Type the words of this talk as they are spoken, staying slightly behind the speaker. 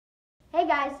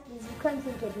guys, this is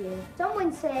Clemson Kid here. Some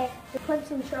would say the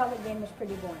Clemson-Charlotte game was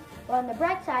pretty boring. Well, on the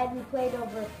bright side, we played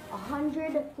over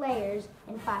 100 players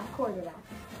and 5 quarterbacks.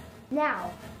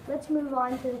 Now, let's move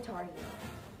on to the Tarheels.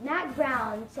 Mack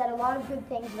Brown said a lot of good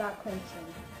things about Clemson,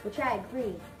 which I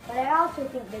agree, but I also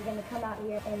think they're going to come out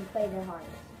here and play their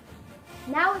hardest.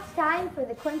 Now it's time for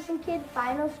the Clemson Kid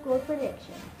final score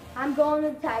prediction. I'm going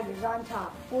with the Tigers on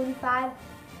top, 45,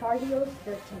 Tarheels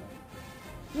 13.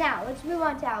 Now, let's move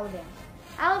on to Alabama.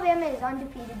 Alabama is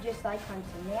undefeated just like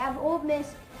Clemson. They have Ole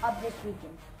Miss up this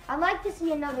weekend. I'd like to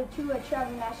see another Tua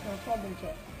Trevor National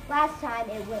Championship. Last time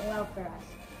it went well for us.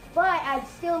 But I'd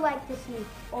still like to see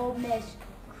Ole Miss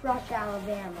crush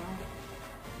Alabama.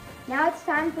 Now it's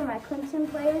time for my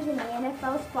Clemson players in the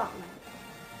NFL Spotlight.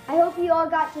 I hope you all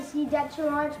got to see Dexter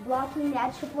Lawrence blocking the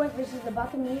extra point versus the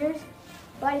Buccaneers.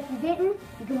 But if you didn't,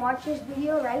 you can watch this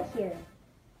video right here.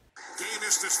 He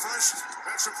missed his first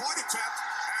extra point attempt,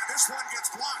 and this one gets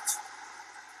blocked.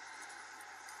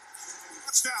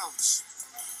 Touchdowns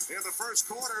in the first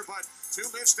quarter, but 2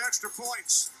 missed extra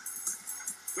points.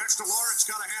 Dexter Lawrence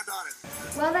got a hand on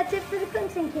it. Well, that's it for the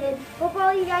Clemson Kid. Hope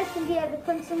all you guys can be at the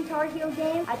Clemson Tar Heel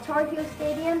game at Tar Heel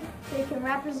Stadium so you can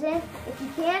represent. If you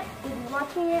can't, you'll be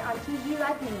watching it on TV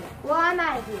like me. Well, I'm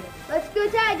out of here. Let's go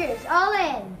Tigers, all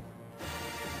in!